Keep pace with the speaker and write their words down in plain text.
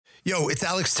Yo, it's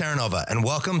Alex Terranova, and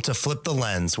welcome to Flip the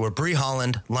Lens, where Bree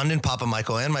Holland, London Papa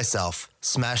Michael, and myself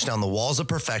smash down the walls of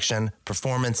perfection,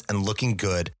 performance, and looking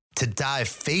good to dive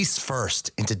face first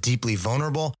into deeply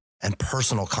vulnerable and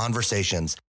personal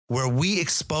conversations where we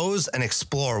expose and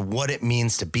explore what it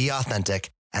means to be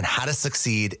authentic and how to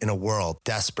succeed in a world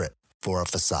desperate for a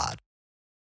facade.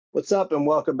 What's up, and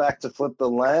welcome back to Flip the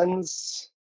Lens.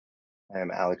 I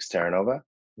am Alex Terranova,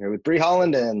 here with Bree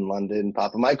Holland and London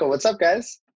Papa Michael. What's up,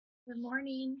 guys? Good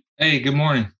morning. Hey, good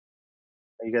morning.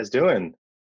 How you guys doing?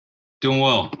 Doing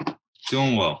well. It's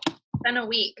been a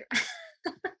week.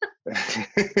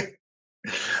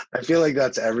 I feel like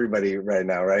that's everybody right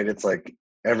now, right? It's like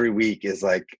every week is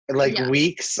like Yeah.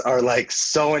 Weeks are like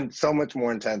so much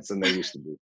more intense than they used to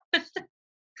be.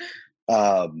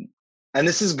 And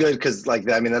this is good because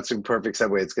that's a perfect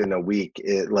segue. It's good in a week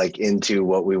into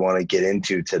what we want to get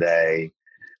into today,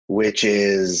 which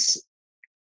is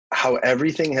how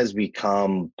everything has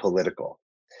become political.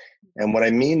 And what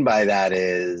I mean by that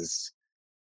is,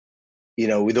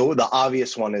 the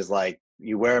obvious one is like,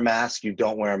 you wear a mask, you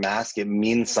don't wear a mask, it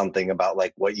means something about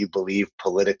like what you believe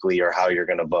politically or how you're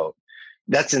going to vote.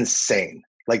 That's insane.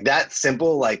 Like that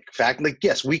simple like fact, like,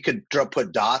 yes, we could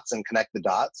put dots and connect the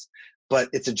dots, but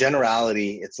it's a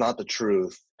generality. It's not the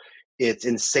truth. It's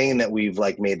insane that we've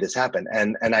like made this happen.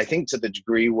 And I think to the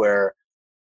degree where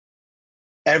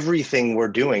everything we're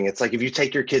doing, it's like if you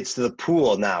take your kids to the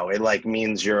pool now, it like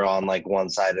means you're on like one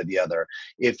side or the other.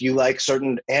 If you like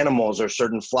certain animals or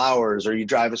certain flowers or you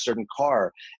drive a certain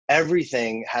car,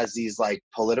 everything has these like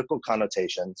political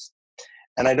connotations.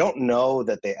 And I don't know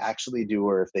that they actually do,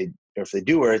 or if they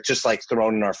do, or it's just like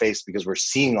thrown in our face because we're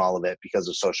seeing all of it because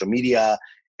of social media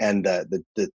and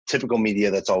the typical media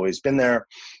that's always been there.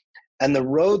 And the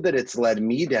road that it's led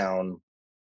me down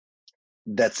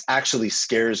that's actually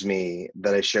scares me,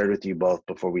 that I shared with you both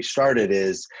before we started,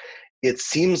 is it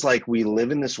seems like we live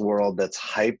in this world that's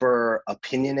hyper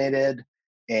opinionated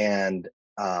and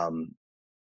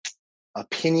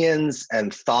opinions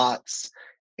and thoughts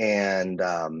and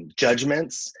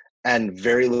judgments and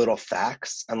very little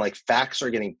facts. And like facts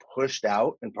are getting pushed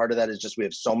out. And part of that is just we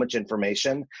have so much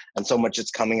information and so much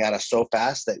it's coming at us so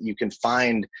fast that you can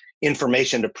find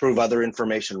information to prove other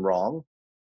information wrong.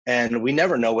 And we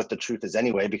never know what the truth is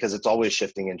anyway, because it's always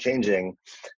shifting and changing.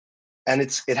 And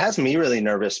it has me really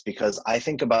nervous because I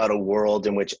think about a world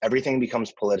in which everything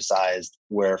becomes politicized,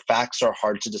 where facts are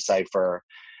hard to decipher.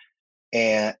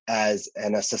 And a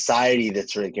society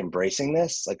that's like embracing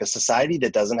this, like a society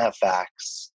that doesn't have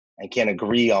facts and can't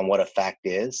agree on what a fact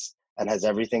is and has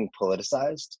everything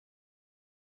politicized.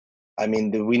 I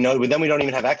mean, we know, but then we don't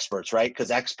even have experts, right? Because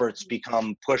experts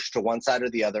become pushed to one side or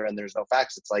the other and there's no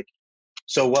facts. It's like,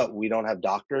 so what? We don't have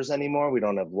doctors anymore. We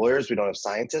don't have lawyers. We don't have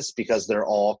scientists because they're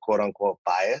all quote unquote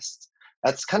biased.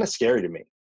 That's kind of scary to me.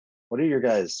 What are your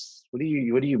guys? What do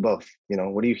you both,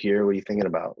 what do you hear? What are you thinking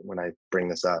about when I bring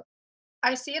this up?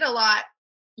 I see it a lot.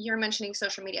 You're mentioning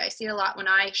social media. I see it a lot when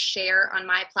I share on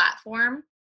my platform.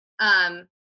 I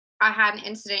had an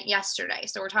incident yesterday.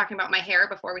 So we're talking about my hair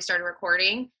before we started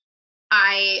recording.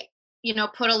 I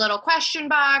put a little question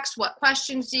box. What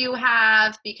questions do you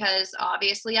have? Because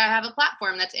obviously I have a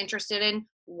platform that's interested in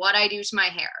what I do to my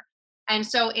hair. And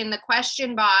so in the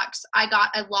question box, I got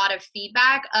a lot of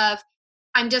feedback of,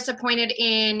 I'm disappointed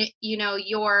in,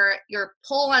 your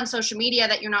poll on social media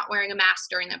that you're not wearing a mask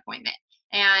during the appointment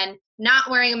and not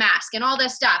wearing a mask and all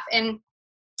this stuff. And,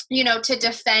 to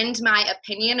defend my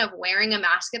opinion of wearing a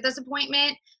mask at this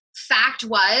appointment, fact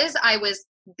was I was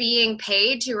being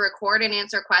paid to record and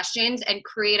answer questions and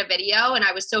create a video, and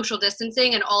I was social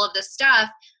distancing and all of this stuff,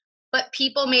 but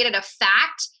people made it a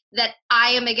fact that I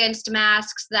am against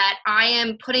masks, that I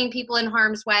am putting people in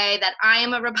harm's way, that I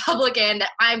am a Republican,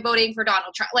 that I'm voting for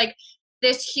Donald Trump. Like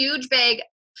this huge big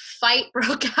fight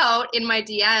broke out in my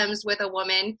DMs with a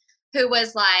woman who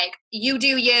was like, you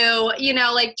do you,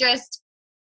 just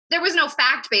there was no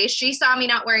fact base. She saw me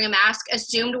not wearing a mask,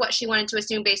 assumed what she wanted to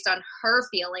assume based on her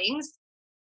feelings,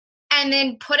 and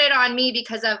then put it on me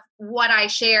because of what I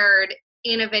shared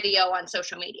in a video on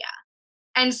social media.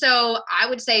 And so I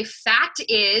would say fact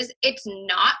is it's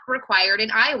not required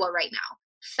in Iowa right now.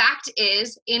 Fact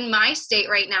is in my state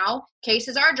right now,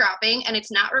 cases are dropping and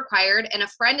it's not required. And a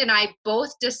friend and I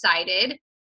both decided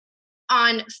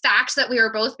on facts that we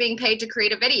were both being paid to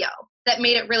create a video that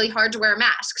made it really hard to wear a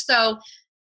mask. So,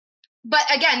 but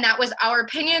again, that was our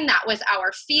opinion. That was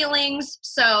our feelings.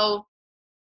 So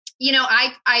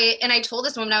I told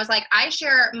this woman, I was like, I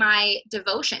share my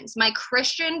devotions, my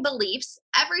Christian beliefs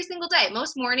every single day.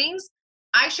 Most mornings,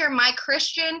 I share my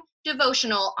Christian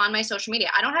devotional on my social media.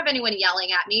 I don't have anyone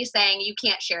yelling at me saying, you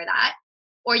can't share that.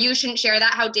 or you shouldn't share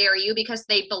that, how dare you, because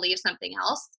they believe something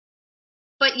else.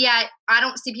 But yet I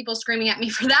don't see people screaming at me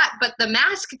for that. But the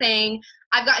mask thing,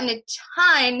 I've gotten a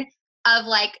ton of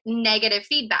like negative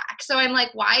feedback. So I'm like,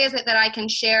 why is it that I can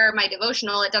share my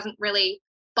devotional? It doesn't really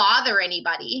bother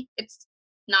anybody. It's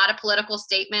not a political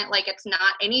statement. Like, it's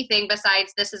not anything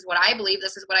besides this is what I believe.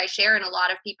 This is what I share. And a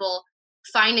lot of people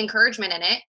find encouragement in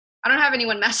it. I don't have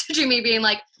anyone messaging me being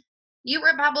like, you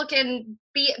Republican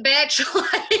bitch.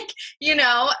 Like, you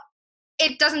know,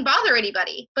 it doesn't bother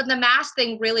anybody. But the mask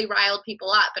thing really riled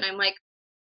people up. And I'm like,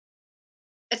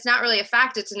 it's not really a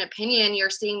fact. It's an opinion. You're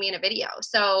seeing me in a video.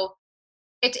 So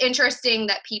it's interesting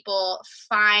that people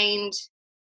find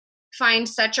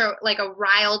such a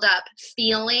riled up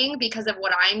feeling because of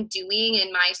what I'm doing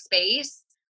in my space,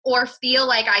 or feel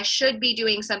like I should be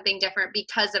doing something different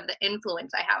because of the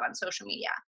influence I have on social media.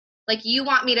 Like, you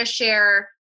want me to share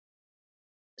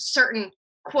certain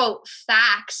quote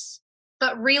facts,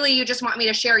 but really you just want me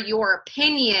to share your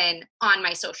opinion on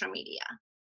my social media.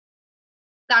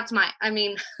 That's my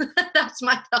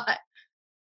thought.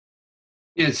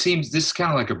 Yeah, it seems this is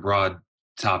kind of like a broad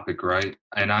topic, right?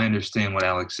 And I understand what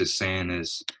Alex is saying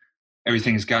is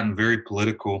everything has gotten very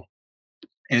political.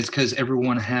 And it's because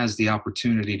everyone has the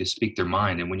opportunity to speak their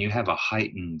mind. And when you have a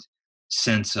heightened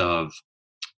sense of,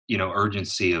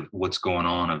 urgency of what's going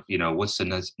on, of, what's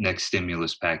the next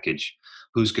stimulus package,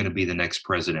 who's going to be the next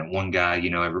president. One guy, a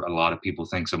lot of people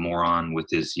think's a moron with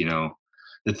his,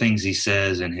 the things he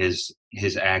says and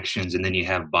his actions. And then you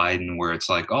have Biden, where it's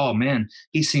like, oh man,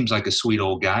 he seems like a sweet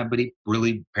old guy, but he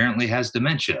really apparently has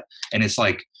dementia. And it's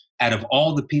like, out of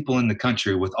all the people in the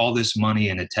country with all this money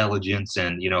and intelligence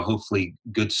and, hopefully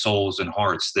good souls and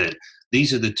hearts, that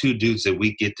these are the two dudes that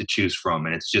we get to choose from.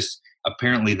 And it's just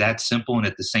apparently that simple. And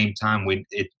at the same time,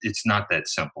 it's not that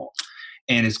simple.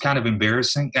 And it's kind of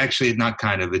embarrassing. Actually, not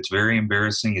kind of, it's very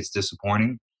embarrassing. It's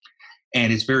disappointing.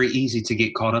 And it's very easy to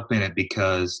get caught up in it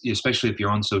because, especially if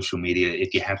you're on social media,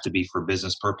 if you have to be for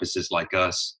business purposes like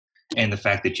us, and the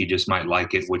fact that you just might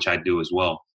like it, which I do as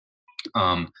well,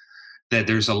 that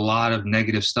there's a lot of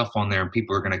negative stuff on there and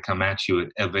people are going to come at you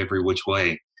of every which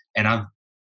way. And I've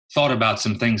thought about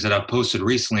some things that I've posted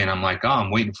recently, and I'm like, I'm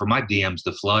waiting for my DMs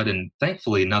to flood. And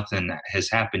thankfully nothing has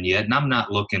happened yet. And I'm not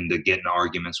looking to get in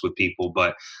arguments with people,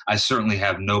 but I certainly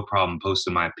have no problem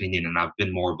posting my opinion. And I've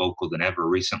been more vocal than ever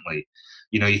recently.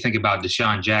 You think about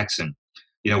Deshaun Jackson,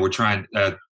 we're trying,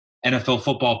 NFL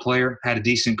football player, had a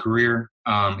decent career.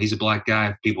 He's a black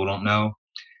guy, if people don't know.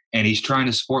 And he's trying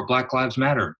to support Black Lives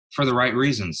Matter for the right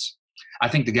reasons. I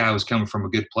think the guy was coming from a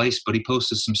good place, but he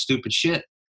posted some stupid shit,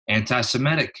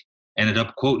 anti-Semitic, ended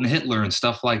up quoting Hitler and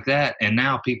stuff like that. And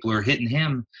now people are hitting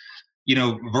him,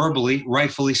 verbally,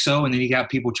 rightfully so. And then you got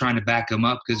people trying to back him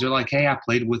up because they're like, hey, I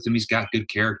played with him. He's got good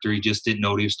character. He just didn't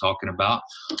know what he was talking about.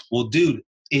 Well, dude,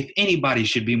 if anybody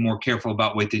should be more careful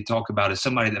about what they talk about is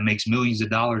somebody that makes millions of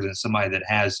dollars and somebody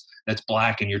that's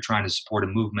black, and you're trying to support a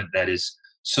movement that is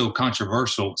so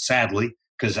controversial, sadly,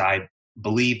 because I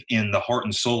believe in the heart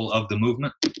and soul of the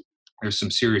movement. There's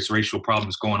some serious racial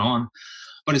problems going on.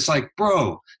 But it's like,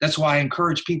 bro, that's why I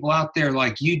encourage people out there,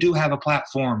 like, you do have a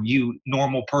platform, you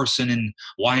normal person in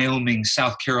Wyoming,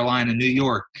 South Carolina, New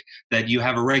York, that you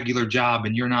have a regular job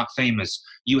and you're not famous.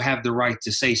 You have the right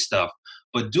to say stuff.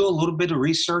 But do a little bit of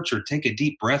research or take a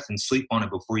deep breath and sleep on it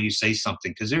before you say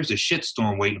something, because there's a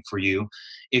shitstorm waiting for you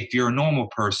if you're a normal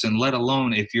person, let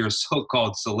alone if you're a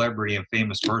so-called celebrity and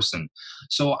famous person.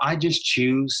 So I just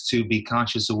choose to be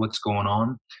conscious of what's going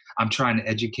on. I'm trying to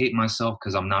educate myself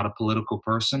because I'm not a political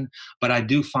person, but I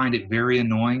do find it very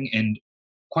annoying and,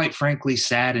 quite frankly,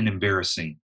 sad and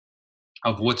embarrassing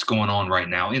of what's going on right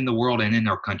now in the world and in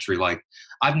our country. Like,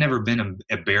 I've never been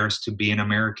embarrassed to be an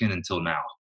American until now.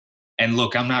 And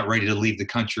look, I'm not ready to leave the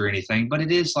country or anything, but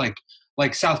it is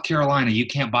like South Carolina, you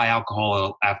can't buy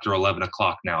alcohol after 11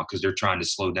 o'clock now because they're trying to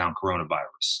slow down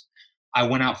coronavirus. I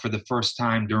went out for the first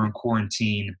time during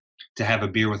quarantine to have a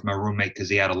beer with my roommate because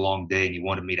he had a long day and he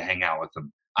wanted me to hang out with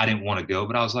him. I didn't want to go,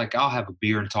 but I was like, I'll have a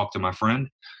beer and talk to my friend.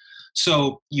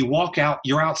 So you walk out,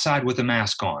 you're outside with a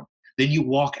mask on. Then you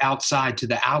walk outside to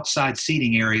the outside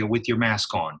seating area with your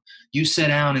mask on. You sit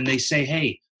down and they say,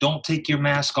 hey, don't take your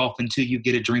mask off until you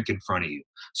get a drink in front of you.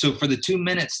 So for the 2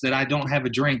 minutes that I don't have a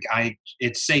drink,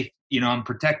 it's safe. I'm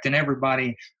protecting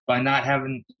everybody by not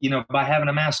having, by having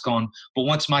a mask on. But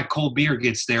once my cold beer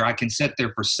gets there, I can sit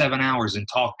there for 7 hours and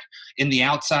talk in the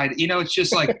outside. It's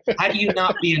just like, how do you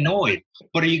not be annoyed?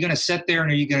 But are you going to sit there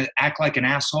and are you going to act like an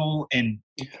asshole and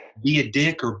be a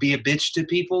dick or be a bitch to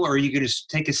people? Or are you going to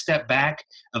take a step back,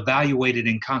 evaluate it,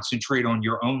 and concentrate on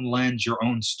your own lens, your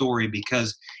own story?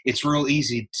 Because it's real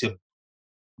easy to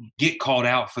get called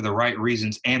out for the right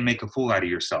reasons and make a fool out of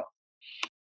yourself.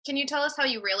 Can you tell us how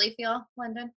you really feel,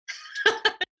 Lyndon?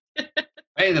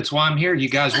 Hey, that's why I'm here. You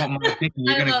guys want my opinion,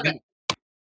 you're I going to love get it.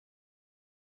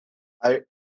 I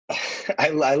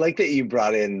I like that you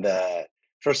brought in the,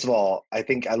 first of all, I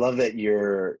think I love that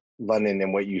you're London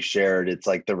and what you shared. It's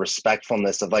like the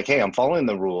respectfulness of like, hey, I'm following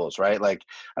the rules, right? Like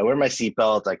I wear my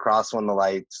seatbelt, I cross when the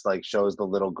lights like shows the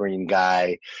little green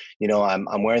guy. You know, I'm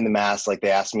wearing the mask like they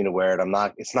asked me to wear it. I'm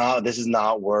not, it's not, this is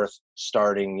not worth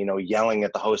starting, you know, yelling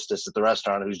at the hostess at the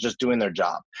restaurant who's just doing their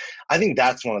job. I think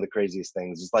that's one of the craziest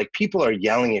things is like people are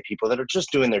yelling at people that are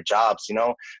just doing their jobs, you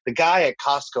know? The guy at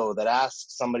Costco that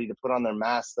asks somebody to put on their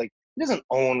mask, like he doesn't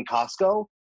own Costco.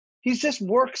 He just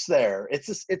works there.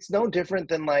 It's no different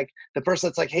than like the person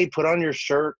that's like, hey, put on your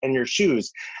shirt and your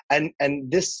shoes. And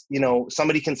this, you know,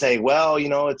 somebody can say, well, you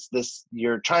know, it's this,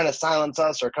 you're trying to silence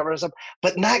us or cover us up.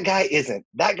 But that guy isn't.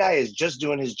 That guy is just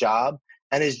doing his job.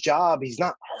 And his job, he's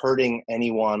not hurting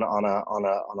anyone on a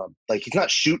like he's not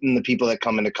shooting the people that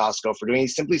come into Costco for doing.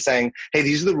 He's simply saying, hey,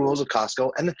 these are the rules of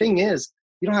Costco. And the thing is,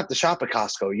 you don't have to shop at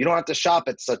Costco. You don't have to shop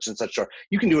at such and such store.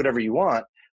 You can do whatever you want.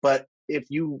 But if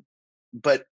you,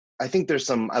 but I think there's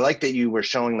some, I like that you were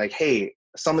showing like, hey,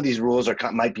 some of these rules are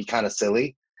might be kind of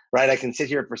silly, right? I can sit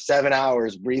here for 7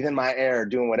 hours, breathe in my air,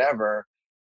 doing whatever,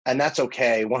 and that's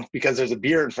okay. One, because there's a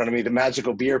beer in front of me, the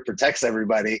magical beer protects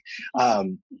everybody. But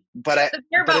The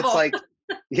beer but it's bubble. like,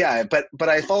 yeah, but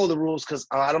I follow the rules because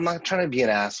I'm not trying to be an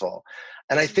asshole.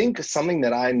 And I think something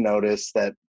that I noticed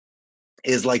that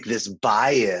is like this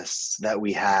bias that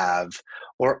we have,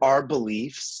 or our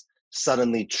beliefs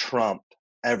suddenly trump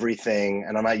everything.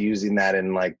 And I'm not using that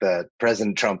in like the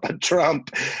President Trump, but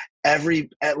Trump every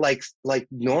like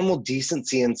normal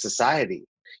decency in society.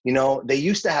 You know, they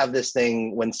used to have this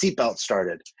thing when seatbelts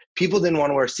started. People didn't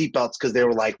want to wear seatbelts because they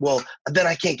were like, well, then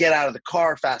I can't get out of the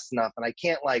car fast enough, and I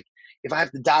can't like if I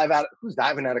have to dive out. Who's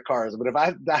diving out of cars? But if I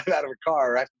have to dive out of a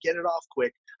car, or I have to get it off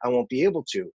quick, I won't be able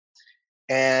to.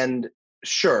 And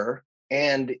sure,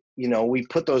 and you know, we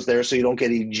put those there so you don't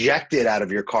get ejected out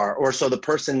of your car, or so the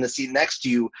person in the seat next to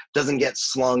you doesn't get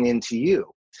slung into you.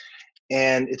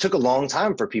 And it took a long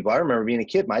time for people. I remember being a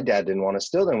kid, my dad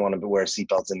still didn't want to wear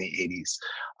seatbelts in the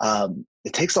 80s.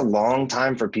 It takes a long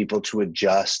time for people to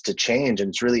adjust, to change. And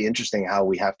it's really interesting how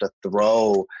we have to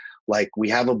throw, like we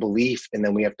have a belief and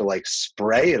then we have to like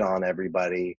spray it on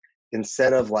everybody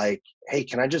instead of like, hey,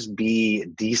 can I just be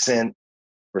decent,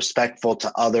 respectful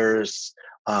to others?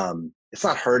 It's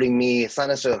not hurting me. It's not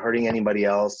necessarily hurting anybody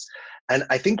else. And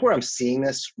I think where I'm seeing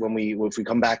this if we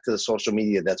come back to the social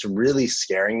media, that's really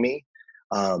scaring me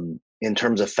in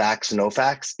terms of facts, no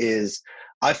facts, is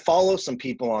I follow some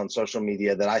people on social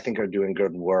media that I think are doing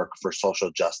good work for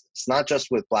social justice, not just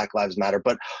with Black Lives Matter,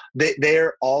 but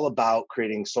they're all about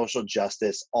creating social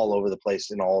justice all over the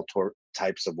place in all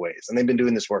types of ways. And they've been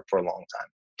doing this work for a long time.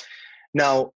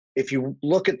 Now, if you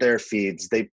look at their feeds,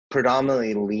 they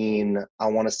predominantly lean, I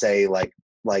want to say like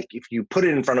if you put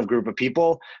it in front of a group of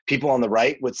people on the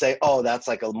right would say, oh, that's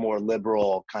like a more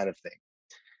liberal kind of thing.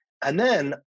 And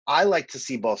then I like to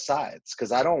see both sides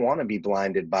because I don't want to be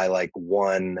blinded by like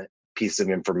one piece of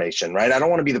information, right? I don't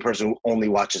want to be the person who only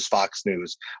watches Fox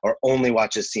News or only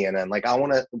watches CNN. Like I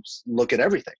want to look at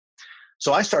everything.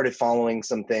 So I started following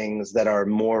some things that are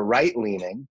more right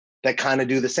leaning that kind of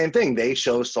do the same thing. They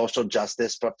show social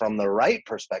justice, but from the right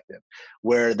perspective,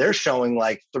 where they're showing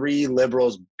like 3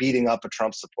 liberals beating up a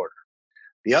Trump supporter.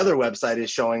 The other website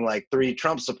is showing like 3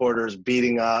 Trump supporters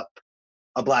beating up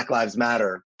a Black Lives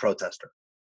Matter protester.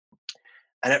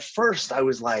 And at first I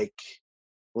was like,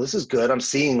 well, this is good. I'm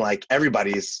seeing like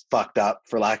everybody's fucked up,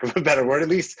 for lack of a better word. At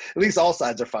least all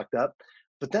sides are fucked up.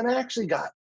 But then I actually got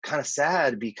kind of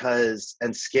sad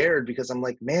and scared because I'm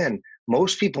like, man,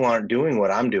 most people aren't doing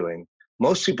what I'm doing.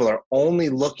 Most people are only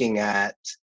looking at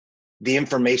the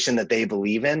information that they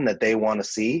believe in, that they want to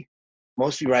see.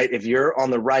 Most of you, right? If you're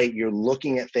on the right, you're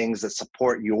looking at things that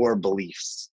support your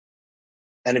beliefs.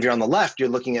 And if you're on the left, you're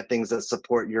looking at things that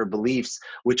support your beliefs,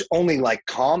 which only like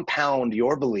compound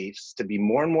your beliefs to be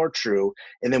more and more true.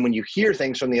 And then when you hear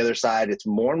things from the other side, it's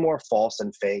more and more false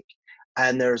and fake.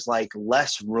 And there's like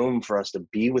less room for us to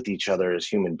be with each other as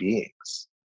human beings.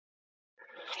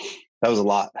 That was a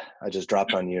lot I just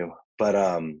dropped on you. But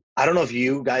I don't know if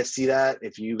you guys see that,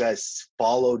 if you guys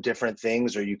follow different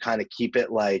things, or you kind of keep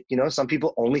it like, you know, some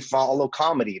people only follow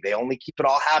comedy. They only keep it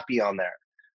all happy on there.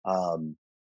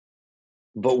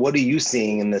 But what are you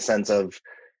seeing in the sense of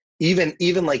even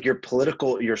like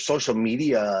your social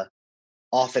media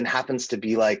often happens to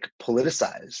be like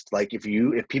politicized. Like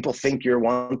if people think you're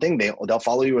one thing, they'll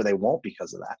follow you or they won't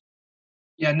because of that.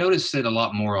 Yeah, I noticed it a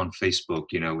lot more on Facebook.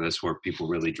 That's where people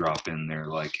really drop in. They're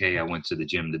like, hey, I went to the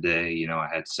gym today. I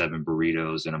had 7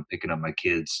 burritos and I'm picking up my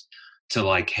kids, to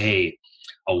like, hey,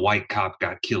 a white cop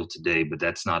got killed today, but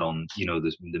that's not on,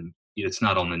 it's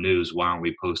not on the news. Why aren't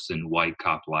we posting white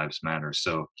cop lives matter?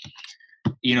 So,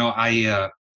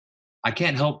 I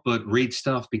can't help but read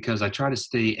stuff because I try to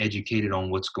stay educated on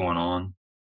what's going on.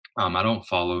 I don't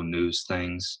follow news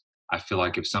things. I feel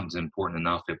like if something's important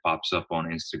enough, it pops up on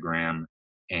Instagram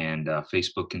and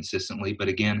Facebook consistently. But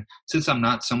again, since I'm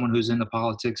not someone who's into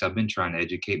politics, I've been trying to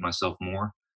educate myself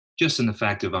more, just in the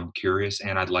fact of I'm curious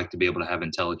and I'd like to be able to have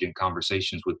intelligent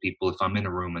conversations with people if I'm in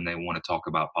a room and they want to talk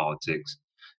about politics.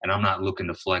 And I'm not looking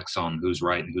to flex on who's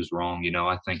right and who's wrong.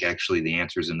 I think actually the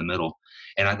answer is in the middle.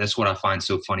 And that's what I find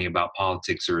so funny about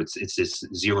politics, or it's this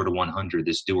 0 to 100,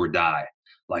 this do or die.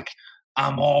 Like,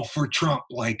 I'm all for Trump,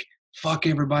 like fuck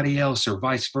everybody else, or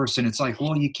vice versa. And it's like,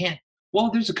 well, you can't. Well,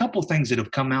 there's a couple things that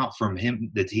have come out from him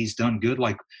that he's done good,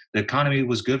 like the economy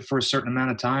was good for a certain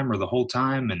amount of time or the whole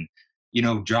time, and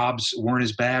jobs weren't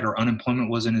as bad or unemployment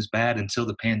wasn't as bad until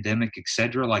the pandemic,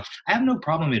 etc. Like, I have no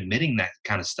problem admitting that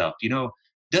kind of stuff.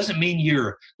 Doesn't mean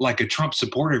you're like a Trump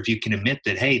supporter if you can admit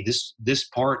that, hey, this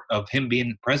part of him being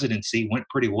the presidency went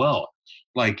pretty well.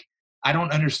 Like, I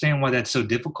don't understand why that's so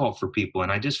difficult for people.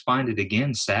 And I just find it,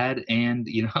 again, sad and,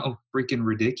 freaking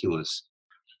ridiculous.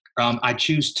 I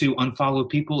choose to unfollow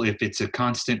people if it's a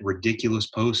constant, ridiculous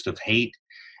post of hate.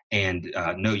 And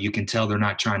no, you can tell they're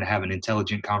not trying to have an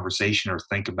intelligent conversation or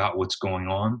think about what's going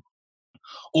on.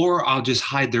 Or I'll just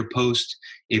hide their post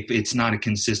if it's not a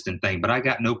consistent thing. But I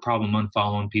got no problem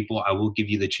unfollowing people. I will give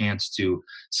you the chance to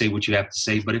say what you have to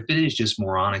say. But if it is just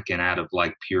moronic and out of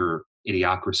like pure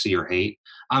idiocracy or hate,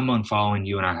 I'm unfollowing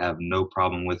you and I have no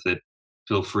problem with it.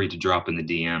 Feel free to drop in the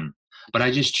DM. But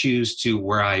I just choose to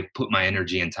where I put my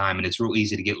energy and time, and it's real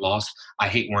easy to get lost. I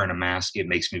hate wearing a mask. It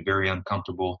makes me very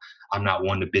uncomfortable. I'm not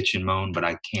one to bitch and moan, but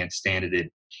I can't stand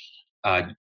it. Uh,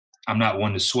 I'm not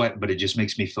one to sweat, but it just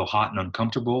makes me feel hot and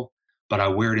uncomfortable. But I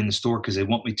wear it in the store because they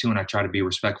want me to, and I try to be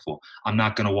respectful. I'm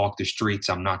not going to walk the streets.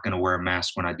 I'm not going to wear a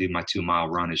mask when I do my 2 mile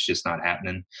run. It's just not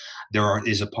happening.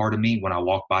 Is a part of me when I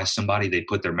walk by somebody, they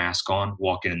put their mask on,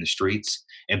 walking in the streets,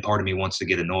 and part of me wants to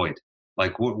get annoyed.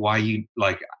 Like, why you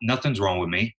like? Nothing's wrong with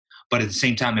me. But at the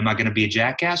same time, am I going to be a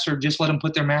jackass or just let them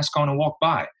put their mask on and walk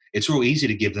by? It's real easy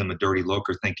to give them a dirty look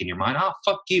or think in your mind, oh,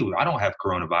 fuck you. I don't have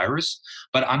coronavirus.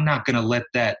 But I'm not going to let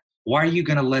that. Why are you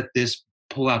going to let this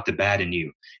pull out the bad in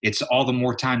you? It's all the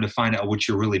more time to find out what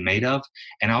you're really made of.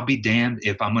 And I'll be damned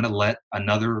if I'm going to let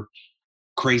another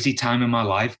crazy time in my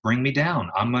life bring me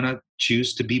down. I'm going to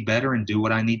choose to be better and do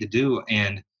what I need to do.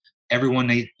 And everyone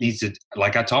needs to,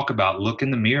 like I talk about, look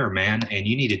in the mirror, man. And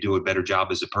you need to do a better job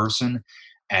as a person,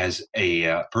 as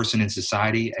a person in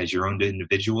society, as your own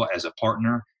individual, as a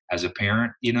partner, as a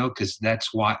parent, because that's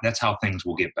how things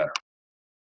will get better.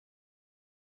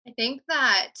 I think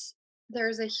that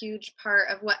there's a huge part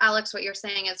of what Alex, what you're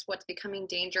saying is what's becoming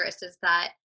dangerous is that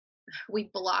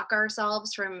we block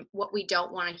ourselves from what we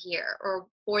don't want to hear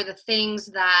or the things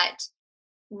that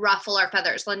ruffle our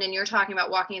feathers. Lyndon, you're talking about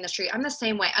walking in the street. I'm the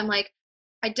same way. I'm like,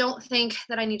 I don't think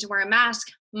that I need to wear a mask.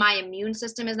 My immune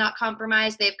system is not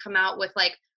compromised. They've come out with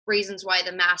like reasons why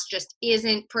the mask just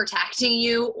isn't protecting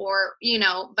you or,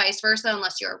 vice versa,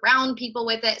 unless you're around people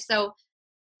with it. So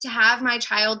to have my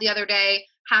child the other day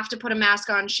have to put a mask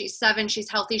on, she's 7, she's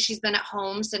healthy, she's been at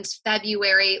home since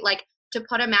February, like to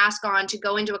put a mask on, to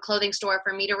go into a clothing store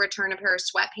for me to return a pair of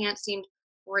sweatpants seemed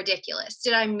ridiculous.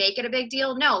 Did I make it a big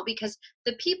deal? No, because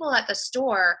the people at the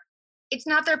store, it's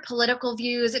not their political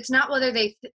views. It's not whether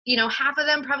they, half of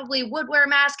them probably would wear a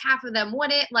mask, half of them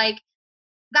wouldn't. Like,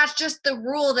 that's just the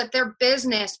rule that their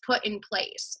business put in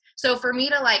place. So for me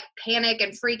to like panic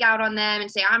and freak out on them and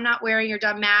say, I'm not wearing your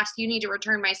dumb mask, you need to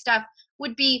return my stuff,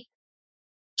 would be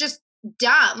just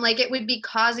dumb. Like, it would be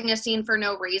causing a scene for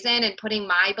no reason and putting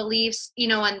my beliefs,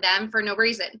 on them for no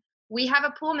reason. We have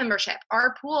a pool membership.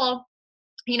 Our pool,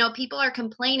 people are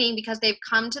complaining because they've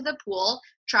come to the pool,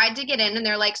 tried to get in, and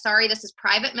they're like, sorry, this is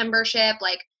private membership.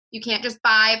 Like, you can't just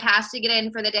buy a pass to get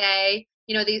in for the day.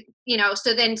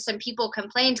 So then some people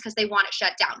complained because they want it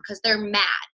shut down because they're mad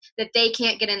that they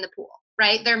can't get in the pool,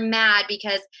 right? They're mad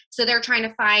so they're trying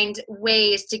to find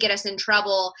ways to get us in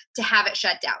trouble to have it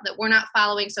shut down, that we're not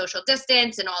following social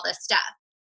distance and all this stuff.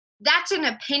 That's an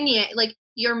opinion. Like,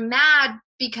 you're mad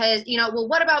because, well,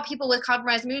 what about people with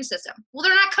compromised immune system? Well,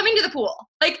 they're not coming to the pool.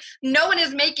 Like, no one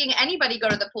is making anybody go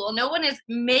to the pool. No one is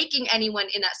making anyone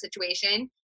in that situation.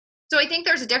 So I think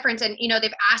there's a difference. And,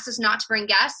 they've asked us not to bring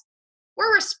guests.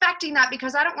 We're respecting that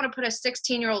because I don't want to put a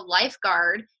 16-year-old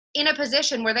lifeguard in a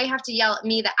position where they have to yell at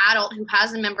me, the adult who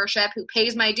has a membership, who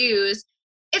pays my dues,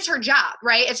 it's her job,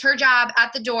 right? It's her job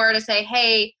at the door to say,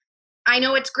 hey, I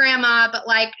know it's grandma, but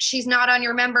like, she's not on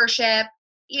your membership.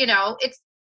 You know,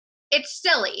 it's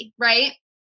silly, right?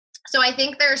 So I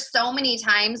think there's so many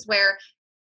times where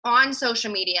on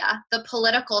social media, the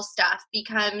political stuff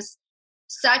becomes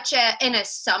such an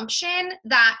assumption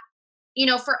that, you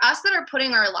know, for us that are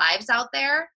putting our lives out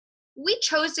there, we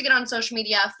chose to get on social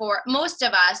media, for most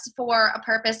of us, for a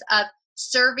purpose of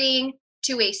serving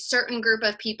to a certain group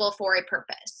of people for a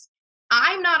purpose.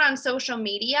 I'm not on social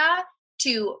media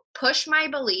to push my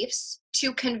beliefs,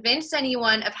 to convince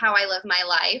anyone of how I live my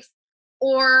life,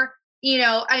 or, you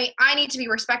know, I need to be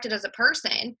respected as a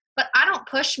person, but I don't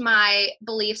push my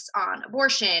beliefs on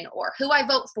abortion or who I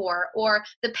vote for or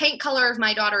the paint color of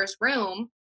my daughter's room,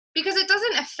 because it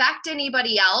doesn't affect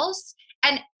anybody else,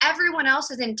 and everyone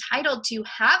else is entitled to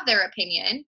have their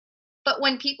opinion. But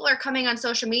when people are coming on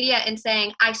social media and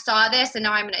saying, I saw this and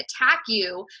now I'm going to attack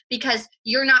you because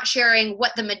you're not sharing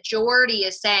what the majority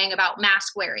is saying about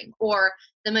mask wearing, or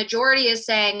the majority is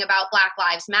saying about Black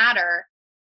Lives Matter,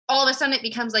 all of a sudden it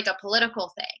becomes like a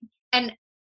political thing. And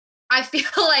I feel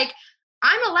like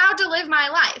I'm allowed to live my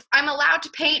life. I'm allowed to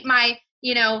paint my,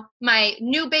 you know, my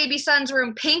new baby son's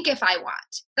room pink if I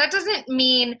want. That doesn't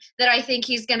mean that I think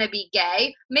he's going to be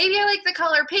gay. Maybe I like the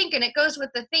color pink and it goes with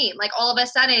the theme. Like, all of a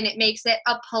sudden it makes it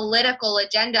a political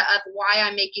agenda of why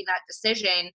I'm making that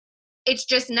decision. It's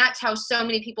just nuts how so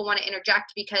many people want to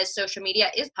interject because social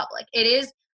media is public. It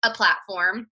is a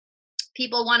platform.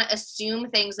 People want to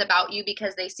assume things about you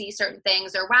because they see certain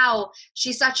things, or wow,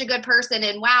 she's such a good person,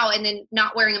 and wow, and then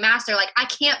not wearing a mask, they're like, I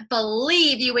can't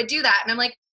believe you would do that. And I'm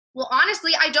like, well,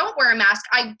 honestly, I don't wear a mask.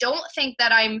 I don't think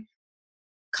that I'm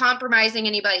compromising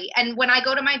anybody. And when I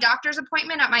go to my doctor's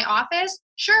appointment at my office,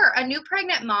 sure, a new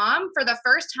pregnant mom for the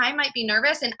first time might be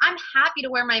nervous, and I'm happy to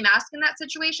wear my mask in that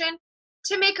situation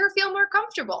to make her feel more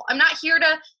comfortable. I'm not here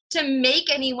to make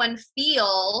anyone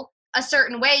feel a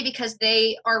certain way because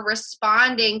they are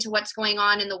responding to what's going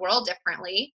on in the world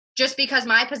differently. Just because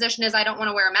my position is I don't want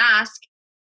to wear a mask,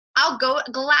 I'll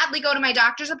gladly go to my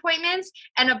doctor's appointments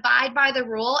and abide by the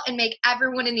rule and make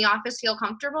everyone in the office feel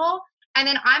comfortable. And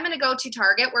then I'm going to go to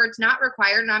Target where it's not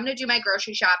required, and I'm going to do my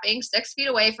grocery shopping 6 feet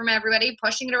away from everybody,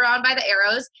 pushing it around by the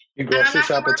arrows. You grocery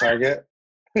shop at Target?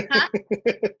 Huh?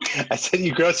 I said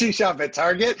you grocery shop at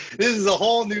Target? This is a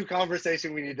whole new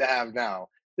conversation we need to have now.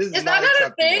 This is that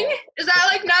not a thing? Is that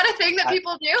like not a thing that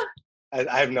people do?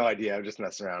 I have no idea. I'm just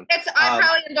messing around. I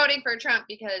probably am voting for Trump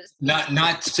because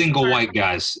not single white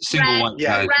guys. Single white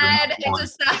guys. Red.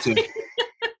 It's a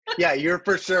yeah, you're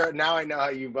for sure. Now I know how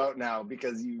you vote now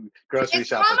because you grocery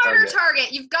shop Walmart at Target. or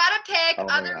Target. You've got to pick. Oh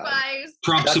Otherwise,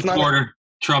 Trump supporter.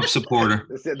 Trump supporter.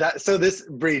 So this,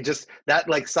 Bree, just that,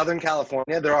 like Southern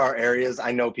California, there are areas,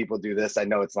 I know people do this. I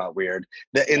know it's not weird.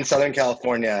 That in Southern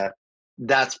California,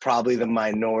 that's probably the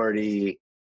minority.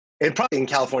 And probably in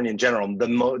California in general,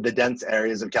 the dense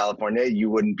areas of California, you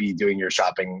wouldn't be doing your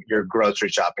grocery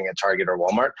shopping at Target or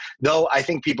Walmart. Though I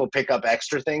think people pick up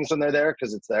extra things when they're there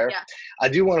because it's there. Yeah. I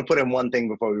do want to put in one thing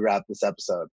before we wrap this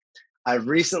episode. I've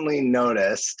recently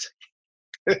noticed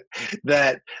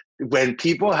that when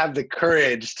people have the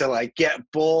courage to like get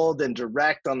bold and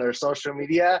direct on their social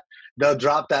media, they'll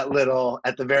drop that little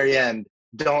at the very end,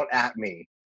 don't at me.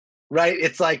 Right?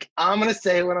 It's like, I'm going to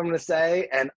say what I'm going to say,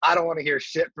 and I don't want to hear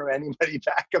shit from anybody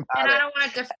back about it. And I don't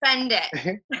want to defend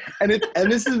it. and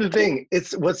this is the thing.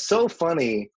 It's what's so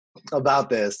funny about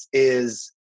this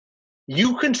is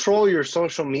you control your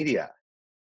social media.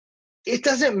 It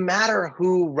doesn't matter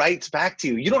who writes back to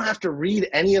you. You don't have to read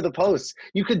any of the posts.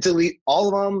 You could delete all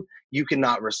of them. You can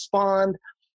not respond.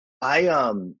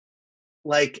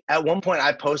 Like at one point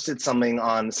I posted something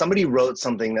somebody wrote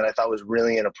something that I thought was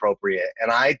really inappropriate.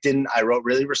 And I wrote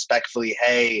really respectfully,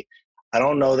 hey, I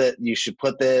don't know that you should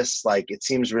put this, like, it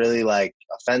seems really like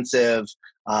offensive.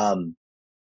 And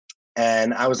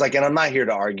I was like, and I'm not here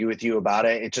to argue with you about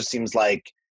it. It just seems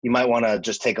like you might want to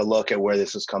just take a look at where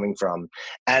this was coming from.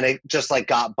 And it just like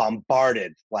got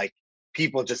bombarded, like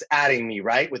people just adding me,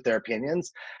 right, with their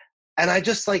opinions. And I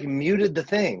just like muted the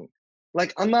thing.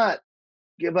 Like, I'm not,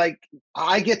 like,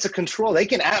 I get to control. They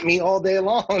can at me all day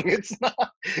long. It's not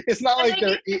like they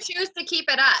get to choose to keep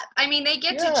it up. I mean, they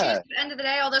get to choose. At the end of the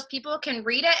day, all those people can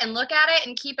read it and look at it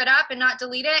and keep it up and not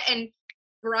delete it and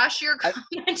brush your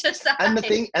comment aside.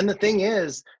 And the thing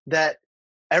is that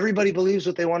everybody believes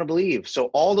what they want to believe.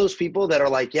 So all those people that are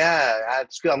like, yeah,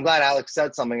 that's good, I'm glad Alex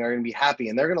said something, are going to be happy.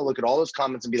 And they're going to look at all those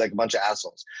comments and be like a bunch of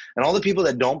assholes. And all the people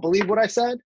that don't believe what I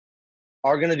said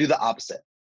are going to do the opposite.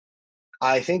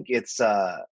 I think it's,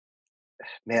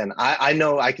 man, I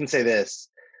know I can say this.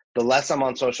 The less I'm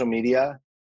on social media,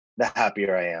 the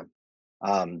happier I am.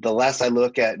 The less I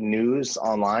look at news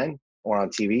online or on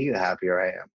TV, the happier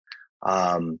I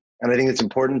am. And I think it's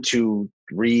important to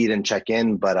read and check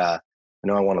in, but I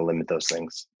know I want to limit those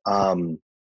things.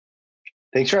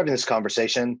 Thanks for having this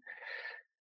conversation.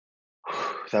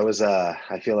 That was,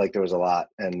 I feel like there was a lot,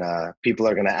 and people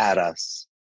are going to add us.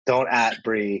 Don't at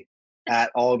Bree.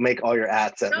 Make all your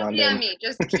ats at Don't London. DM me.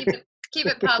 Just keep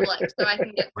it public so I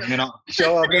can get Bring it on.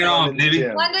 Show up. Bring it on, baby.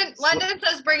 London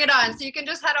says bring it on, so you can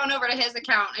just head on over to his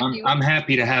account. I'm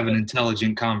happy to have an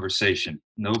intelligent conveation.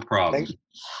 No problem.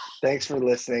 Thanks for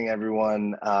listening,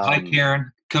 everyone. Hi,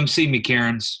 Karen. Come see me,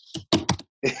 Karens.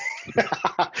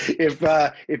 If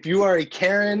you are a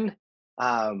Karen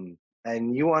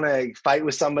and you want to fight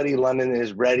with somebody, London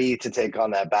is ready to take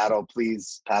on that battle.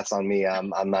 Please pass on me.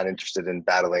 I'm not interested in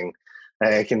battling.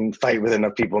 I can fight with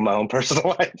enough people in my own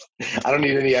personal life. I don't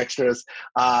need any extras.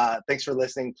 Thanks for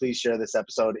listening. Please share this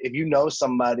episode. If you know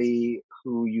somebody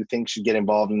who you think should get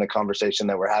involved in the conversation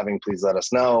that we're having, please let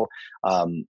us know.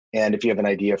 And if you have an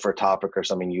idea for a topic or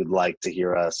something you'd like to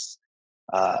hear us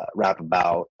rap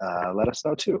about, let us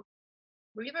know too.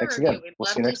 Leave a Thanks review. again. We'd We'll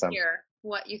love see you next to time. hear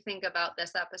what you think about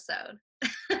this episode.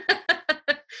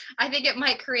 I think it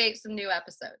might create some new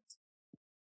episodes.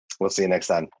 We'll see you next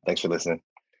time. Thanks for listening.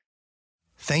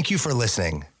 Thank you for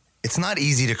listening. It's not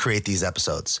easy to create these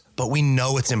episodes, but we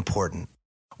know it's important.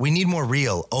 We need more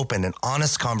real, open, and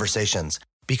honest conversations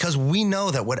because we know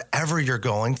that whatever you're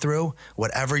going through,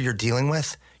 whatever you're dealing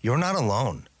with, you're not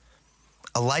alone.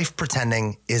 A life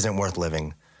pretending isn't worth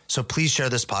living. So please share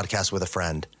this podcast with a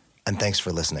friend, and thanks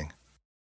for listening.